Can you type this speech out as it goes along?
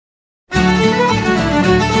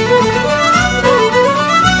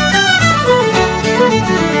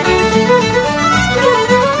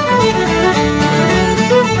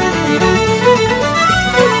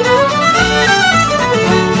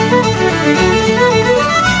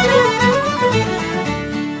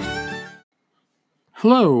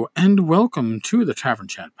Hello and welcome to the Tavern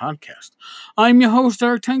Chat podcast. I'm your host,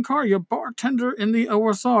 Eric Tankar, your bartender in the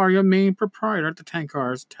OSR, your main proprietor at the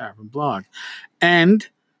Tankar's Tavern blog. And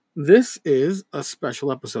this is a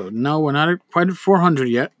special episode. No, we're not quite at 400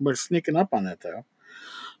 yet. We're sneaking up on it, though.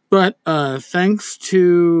 But thanks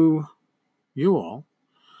to you all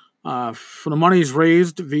for the monies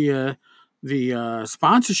raised via the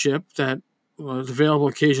sponsorship that was available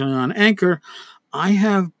occasionally on Anchor, I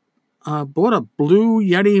have bought a Blue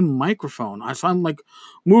Yeti microphone. So I'm like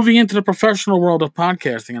moving into the professional world of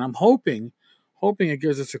podcasting, and I'm hoping it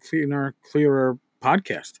gives us a clearer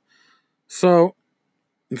podcast. So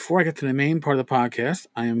before I get to the main part of the podcast,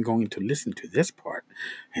 I am going to listen to this part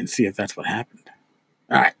and see if that's what happened.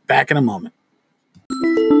 All right, back in a moment.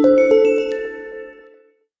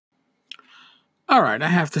 All right, I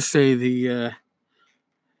have to say the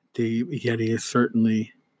Yeti is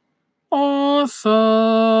certainly awesome.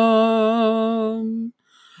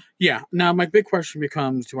 Yeah. Now, my big question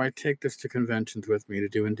becomes, do I take this to conventions with me to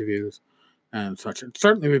do interviews and such? It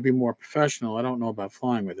certainly would be more professional. I don't know about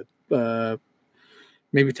flying with it.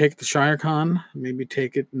 Maybe take it to ShireCon. Maybe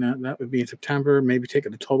take it, that would be in September. Maybe take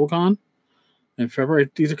it to TotalCon in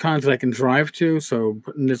February. These are cons that I can drive to, so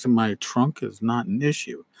putting this in my trunk is not an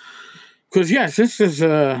issue. Because, yes, this is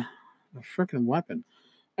a freaking weapon.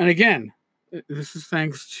 And again, this is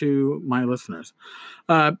thanks to my listeners.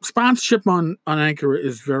 Sponsorship on Anchor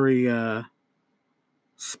is very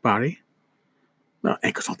spotty. Well,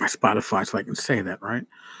 Anchor's on my Spotify, so I can say that, right?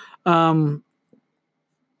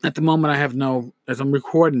 At the moment, I have as I'm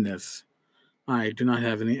recording this, I do not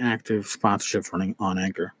have any active sponsorships running on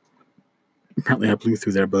Anchor. Apparently, I blew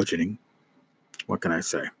through their budgeting. What can I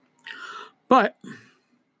say? But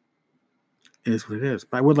it is what it is.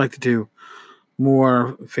 But I would like to do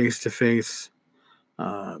more face-to-face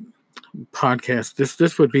podcasts.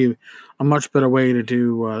 This would be a much better way to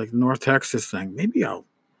do like the North Texas thing. Maybe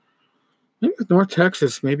with North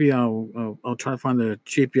Texas, maybe I'll try to find the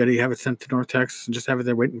cheap Yeti, have it sent to North Texas, and just have it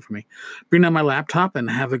there waiting for me. Bring down my laptop and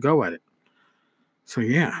have a go at it. So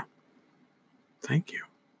yeah, thank you.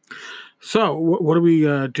 So what are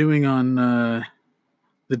we doing on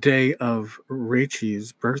the day of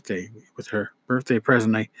Rachel's birthday with her birthday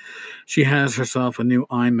present? She has herself a new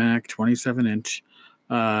iMac 27-inch,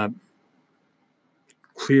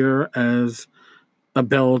 clear as a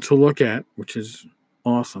bell to look at, which is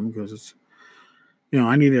awesome because it's,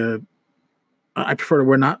 I prefer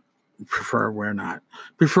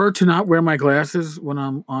to not wear my glasses when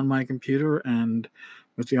I'm on my computer, and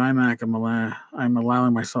with the iMac, I'm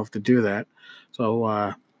allowing myself to do that.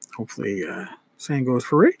 So hopefully, same goes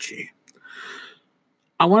for Rachie.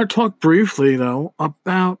 I want to talk briefly though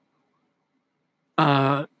about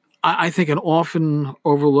I think an often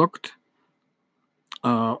overlooked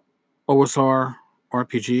OSR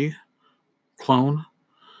RPG clone,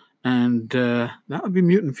 and that would be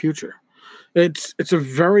Mutant Future. It's a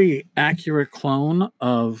very accurate clone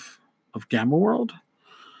of Gamma World,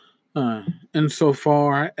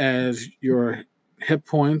 insofar as your hit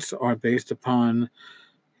points are based upon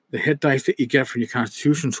the hit dice that you get from your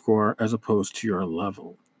Constitution score as opposed to your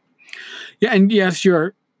level. Yeah, and yes,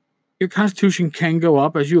 your Constitution can go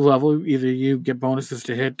up as you level. Either you get bonuses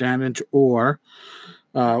to hit damage or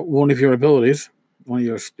one of your abilities, one of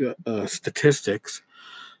your statistics.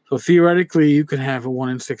 So theoretically, you could have a 1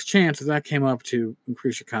 in 6 chance if that came up to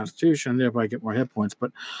increase your Constitution and thereby get more hit points.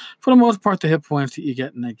 But for the most part, the hit points that you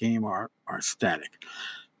get in that game are static.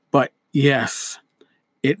 But yes,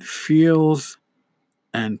 it feels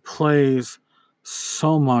and plays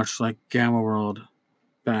so much like Gamma World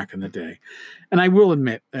back in the day. And I will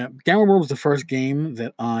admit, Gamma World was the first game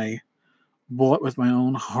that I bought with my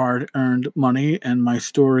own hard-earned money. And my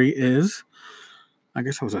story is, I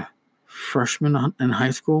guess I was a freshman in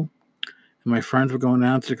high school, and my friends were going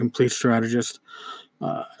down to the Complete Strategist.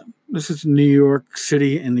 This is New York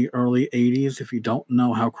City in the early 80s. If you don't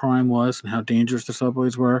know how crime was and how dangerous the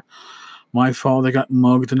subways were, my father got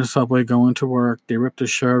mugged in the subway going to work. They ripped his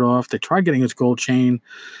shirt off. They tried getting his gold chain.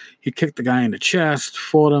 He kicked the guy in the chest,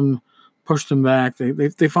 fought him, pushed him back.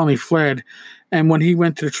 They finally fled. And when he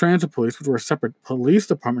went to the transit police, which were a separate police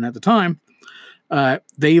department at the time,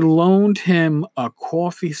 they loaned him a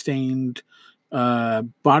coffee-stained,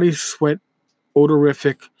 body sweat,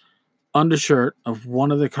 odorific undershirt of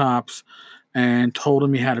one of the cops and told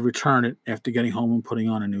him he had to return it after getting home and putting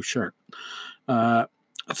on a new shirt.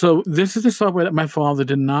 So this is the subway that my father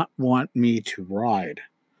did not want me to ride.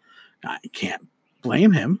 I can't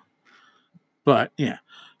blame him, but yeah.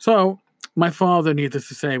 So my father, needless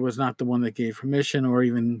to say, was not the one that gave permission or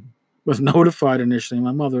even was notified initially.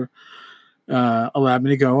 My mother allowed me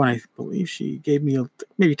to go, and I believe she gave me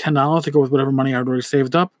maybe $10 to go with whatever money I'd already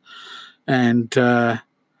saved up. And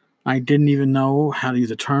I didn't even know how to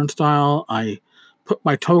use a turnstile. I put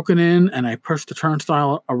my token in, and I pushed the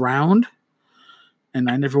turnstile around, and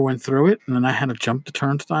I never went through it. And then I had to jump the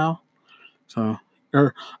turnstile. So,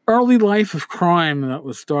 early life of crime that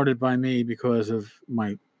was started by me because of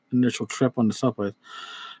my initial trip on the subway.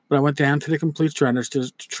 But I went down to the complete shredders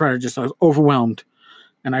to try to I was overwhelmed.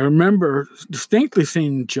 And I remember distinctly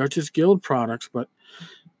seeing Judges Guild products, but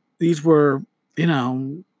these were,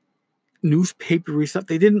 newspapery stuff.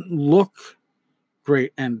 They didn't look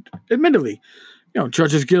great. And admittedly,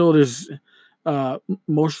 Judges Guild is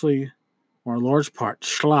mostly, or a large part,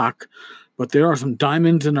 schlock, but there are some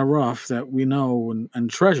diamonds in the rough that we know and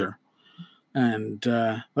treasure. And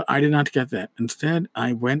but I did not get that. Instead,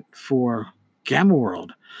 I went for Gamma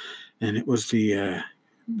World, and it was the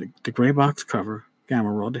gray box cover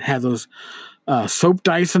Gamma World. It had those soap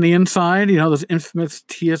dice on the inside, those infamous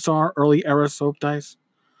TSR early era soap dice.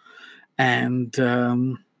 And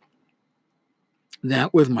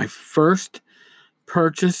that was my first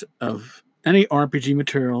purchase of any RPG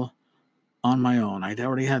material on my own. I'd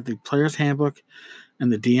already had the Player's Handbook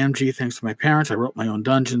and the DMG thanks to my parents. I wrote my own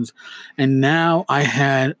dungeons. And now I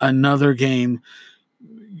had another game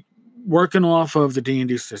working off of the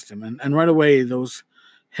D&D system. And right away, those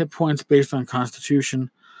hit points based on Constitution,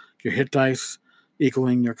 your hit dice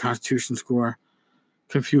equaling your Constitution score,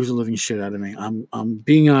 confused the living shit out of me. I'm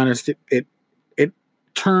being honest. It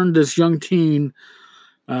turned this young teen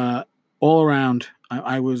all around.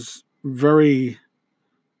 I was very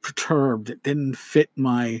perturbed. It didn't fit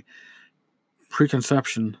my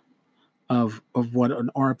preconception of what an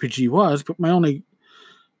RPG was, but my only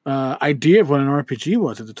idea of what an RPG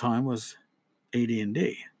was at the time was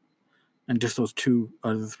AD&D, and just those 2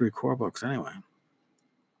 out of the 3 core books anyway.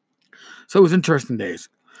 So it was interesting days.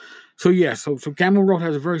 So yeah, so Gamma World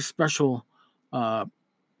has a very special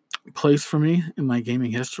place for me in my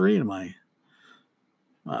gaming history, in my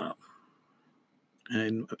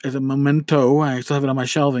and as a memento. I still have it on my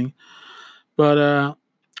shelving. But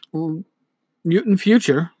Mutant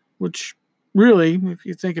Future, which really, if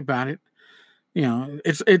you think about it,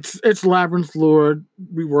 it's Labyrinth lore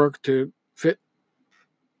reworked to fit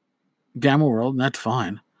Gamma World, and that's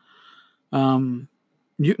fine.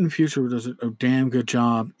 Mutant Future does a damn good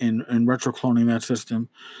job in retro-cloning that system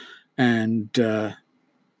and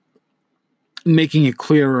making it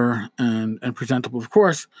clearer and presentable. Of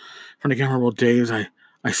course, from the Gamma World days, I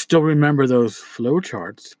still remember those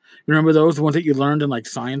flowcharts. You remember those, the ones that you learned in like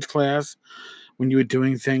science class when you were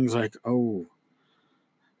doing things like,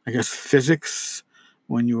 physics,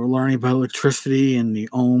 when you were learning about electricity and the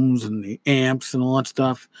ohms and the amps and all that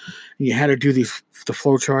stuff, and you had to do the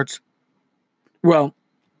flowcharts. Well,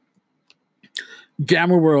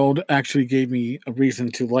 Gamma World actually gave me a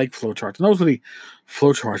reason to like flowcharts. And those are the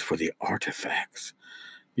flowcharts for the artifacts.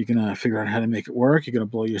 You're going to figure out how to make it work. You're going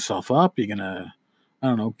to blow yourself up. You're going to,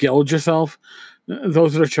 gouge yourself.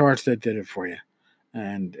 Those are the charts that did it for you.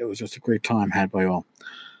 And it was just a great time had by all.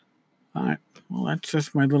 All right. Well, that's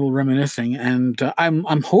just my little reminiscing. And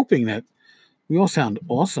I'm hoping that we all sound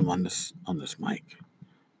awesome on this mic.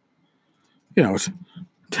 It's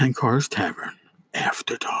Tenkar's Tavern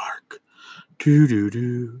After Dark.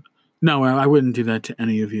 Do. No, I wouldn't do that to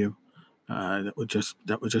any of you. That would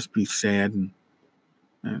just be sad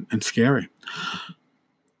and scary.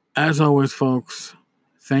 As always, folks,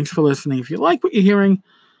 thanks for listening. If you like what you're hearing,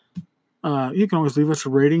 you can always leave us a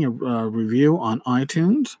rating, a review on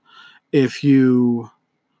iTunes. If you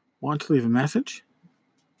want to leave a message,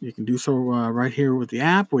 you can do so right here with the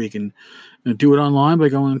app, or you can do it online by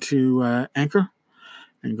going to Anchor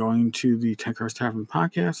and going to the Tenkar's Tavern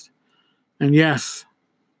podcast. And yes,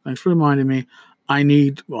 thanks for reminding me. I'm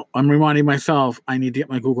reminding myself, I need to get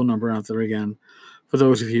my Google number out there again. For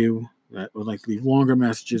those of you that would like to leave longer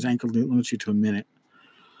messages, Anchor limits you to a minute.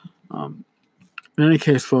 In any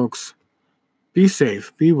case, folks, be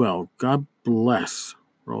safe, be well, God bless,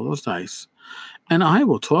 roll those dice, and I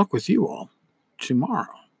will talk with you all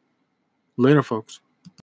tomorrow. Later, folks.